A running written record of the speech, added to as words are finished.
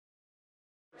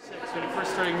when he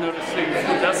first started noticing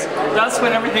food. That's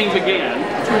when everything began.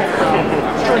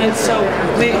 And so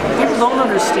people don't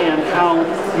understand how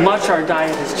much our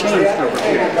diet has changed over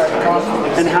here,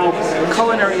 and how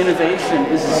culinary innovation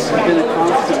has been a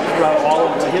constant throughout all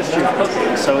of the history of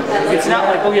cooking. So it's not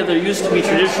like, oh yeah, there used to be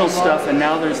traditional stuff and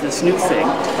now there's this new thing.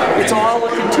 It's all a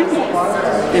continuum.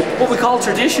 What we call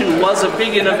tradition was a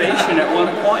big innovation at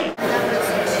one point.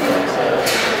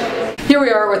 Here we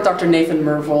are with Dr. Nathan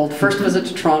Myhrvold, first visit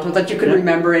to Toronto that you can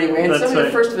remember anyway, and so your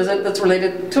first visit that's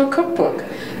related to a cookbook,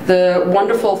 the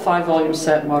wonderful 5-volume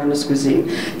set, Modernist Cuisine.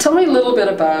 Tell me a little bit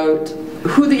about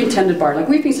who the intended buyer. Like,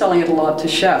 we've been selling it a lot to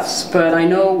chefs, but I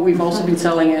know we've also been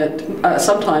selling it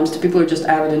sometimes to people who are just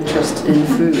avid interest in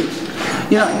food.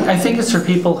 Yeah, I think it's for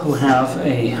people who have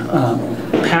a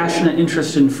passionate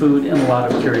interest in food and a lot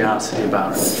of curiosity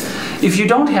about it. If you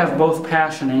don't have both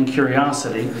passion and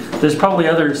curiosity, there's probably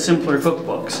other simpler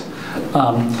cookbooks.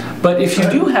 But if you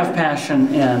do have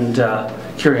passion and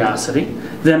curiosity,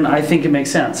 then I think it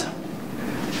makes sense.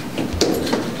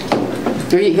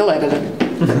 He'll edit it.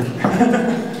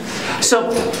 So,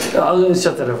 let me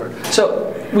start that over. So,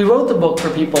 we wrote the book for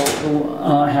people who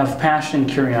have passion and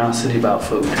curiosity about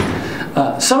food.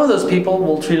 Some of those people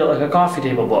will treat it like a coffee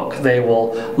table book. They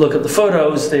will look at the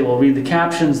photos, they will read the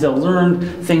captions, they'll learn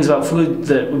things about food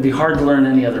that would be hard to learn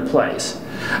any other place.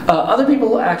 Other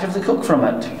people actively cook from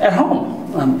it at home.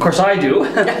 Of course I do,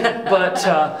 but...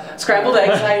 Scrambled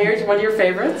eggs, I hear, is one of your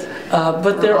favorites.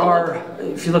 But there are,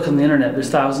 if you look on the internet, there's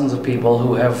thousands of people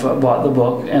who have bought the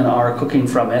book and are cooking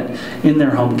from it in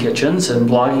their home kitchens and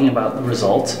blogging about the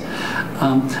results.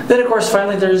 Then of course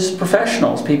finally there's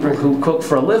professionals, people who cook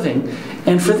for a living,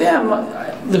 and for them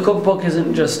the cookbook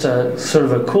isn't just a sort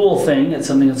of a cool thing, it's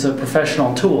something that's a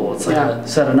professional tool. It's like a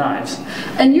set of knives.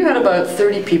 And you had about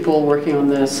 30 people working on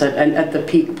this at the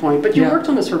peak point, but you worked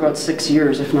on this for about 6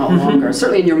 years, if not longer.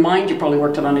 Certainly in your mind you probably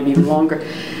worked on it even longer.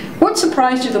 What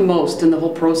surprised you the most in the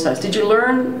whole process? Did you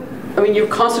learn, I mean, you're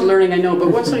constantly learning, I know, but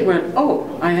what sort of went,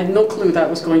 oh, I had no clue that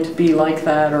was going to be like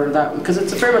that, or that, because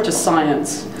it's very much a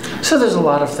science. So there's a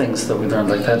lot of things that we learned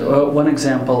like that. One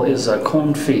example is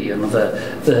confit, and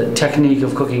the technique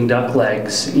of cooking duck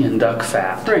legs in duck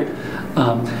fat. Right.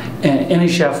 And any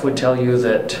chef would tell you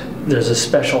that there's a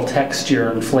special texture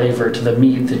and flavor to the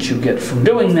meat that you get from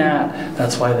doing that.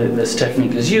 That's why this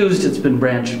technique is used. It's been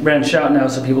branched out now,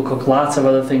 so people cook lots of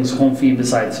other things confit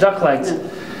besides duck legs. Yeah.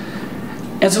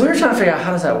 And so we were trying to figure out,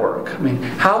 how does that work? I mean,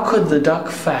 how could the duck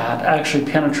fat actually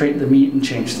penetrate the meat and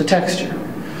change the texture?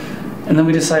 And then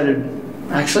we decided,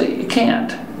 actually, it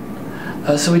can't.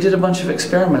 So we did a bunch of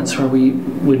experiments where we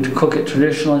would cook it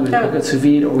traditionally, we'd cook it sous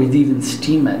vide, or we'd even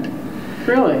steam it.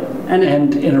 Really?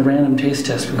 And in a random taste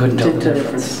test, we couldn't tell the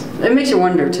difference. It makes you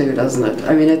wonder too, doesn't it?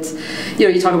 I mean, it's, you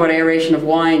know, you talk about aeration of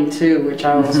wine too, which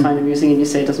I always find amusing, and you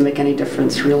say it doesn't make any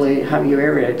difference really how you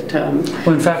aerate.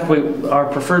 Well, in fact, our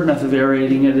preferred method of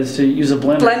aerating it is to use a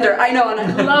blender. Blender, I know, and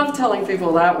I love telling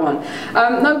people that one.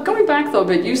 Now, going back though,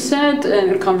 but you said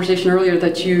in a conversation earlier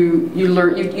that you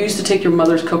used to take your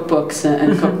mother's cookbooks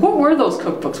and cook. What were those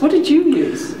cookbooks? What did you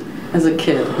use as a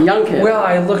kid, young kid? Well,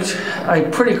 I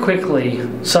pretty quickly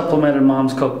supplemented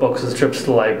Mom's cookbooks with trips to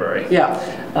the library.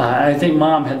 Yeah. I think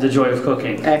Mom had the joy of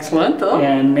cooking. Excellent, though.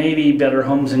 And maybe Better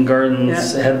Homes and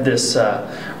Gardens had this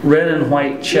red and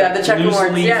white check. Yeah, the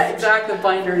checkerboards. Yeah, exactly, the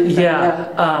binder.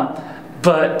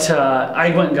 But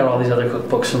I went and got all these other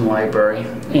cookbooks from the library,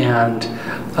 and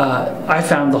I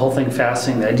found the whole thing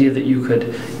fascinating. The idea that you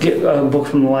could get a book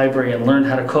from the library and learn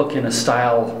how to cook in a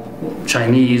style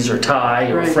Chinese or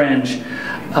Thai or French.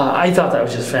 I thought that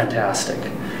was just fantastic.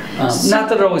 Not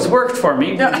that it always worked for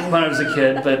me when I was a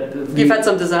kid, but... You've had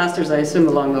some disasters, I assume,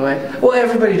 along the way. Well,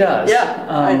 everybody does.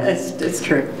 Yeah, it's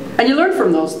true. And you learn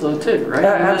from those, though, too, right?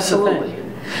 Absolutely.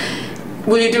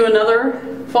 Will you do another?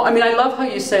 I mean, I love how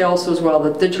you say also as well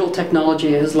that digital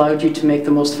technology has allowed you to make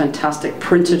the most fantastic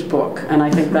printed book, and I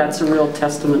think that's a real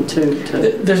testament to...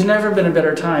 There's never been a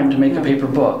better time to make a paper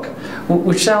book,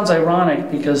 which sounds ironic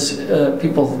because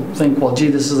people think, well, gee,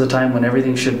 this is a time when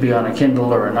everything should be on a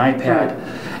Kindle or an iPad.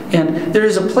 Right. And there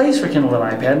is a place for Kindle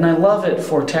and iPad, and I love it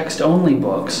for text-only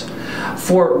books.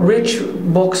 For rich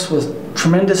books with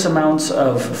tremendous amounts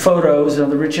of photos and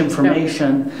the rich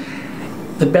information,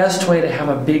 the best way to have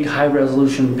a big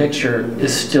high-resolution picture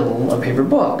is still a paper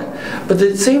book. But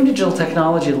the same digital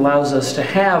technology allows us to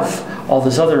have all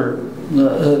this other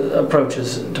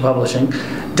approaches to publishing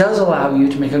does allow you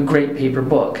to make a great paper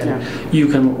book, and you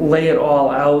can lay it all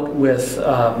out with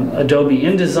Adobe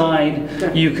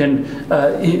InDesign. You can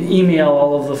email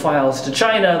all of the files to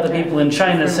China. The people in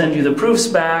China send you the proofs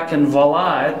back, and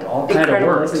voila, it all kind of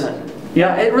works. Isn't it?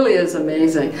 Yeah. It really is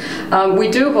amazing. We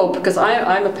do hope, because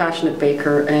I'm a passionate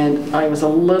baker, and I was a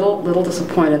little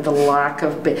disappointed the lack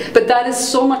of but that is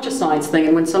so much a science thing.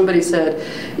 And when somebody said,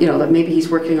 you know, that maybe he's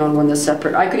working on one that's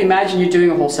separate, I could imagine you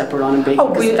doing a whole separate on baking.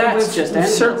 Oh, we've endless.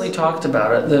 certainly talked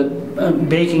about it. The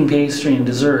baking, pastry, and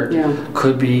dessert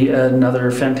could be another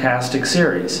fantastic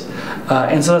series.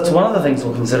 And so that's one of the things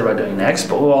we'll consider about doing next,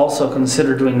 but we'll also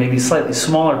consider doing maybe slightly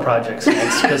smaller projects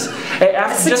next, because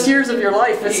after 6 years of your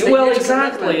life.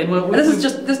 Exactly. And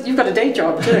you've got a day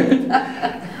job too.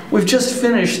 We've just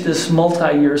finished this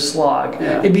multi-year slog.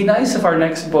 Yeah. It'd be nice if our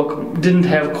next book didn't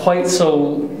have quite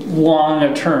so long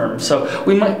a term. So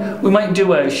we might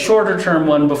do a shorter term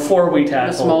one before we tackle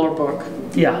a smaller book.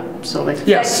 Yeah. So like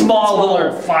small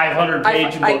little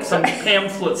 500-page book, some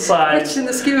pamphlet size. Which in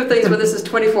the scheme of things, where this is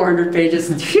 2,400 pages,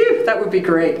 phew, that would be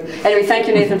great. Anyway, thank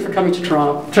you, Nathan, for coming to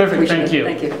Toronto. Terrific. Thank you.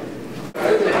 Thank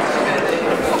you.